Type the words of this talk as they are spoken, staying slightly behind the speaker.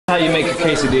you make a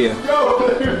quesadilla.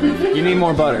 You need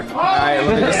more butter. Alright,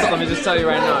 let me just tell you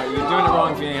right now, you're doing it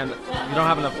wrong if you don't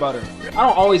have enough butter. I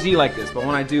don't always eat like this, but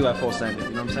when I do, I full send it, you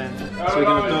know what I'm saying? So we're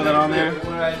gonna throw that on there,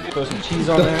 throw some cheese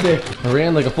on there. We're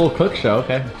in like a full cook show,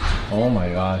 okay. Oh my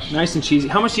gosh. Nice and cheesy.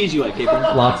 How much cheese do you like, Caper?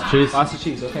 Lots of cheese. Lots of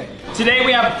cheese, okay. Today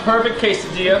we have a perfect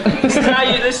quesadilla. This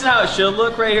is how it should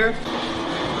look right here.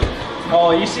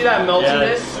 Oh, you see that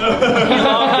meltiness? He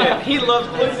loved it. He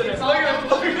loved it.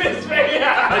 Look at this face.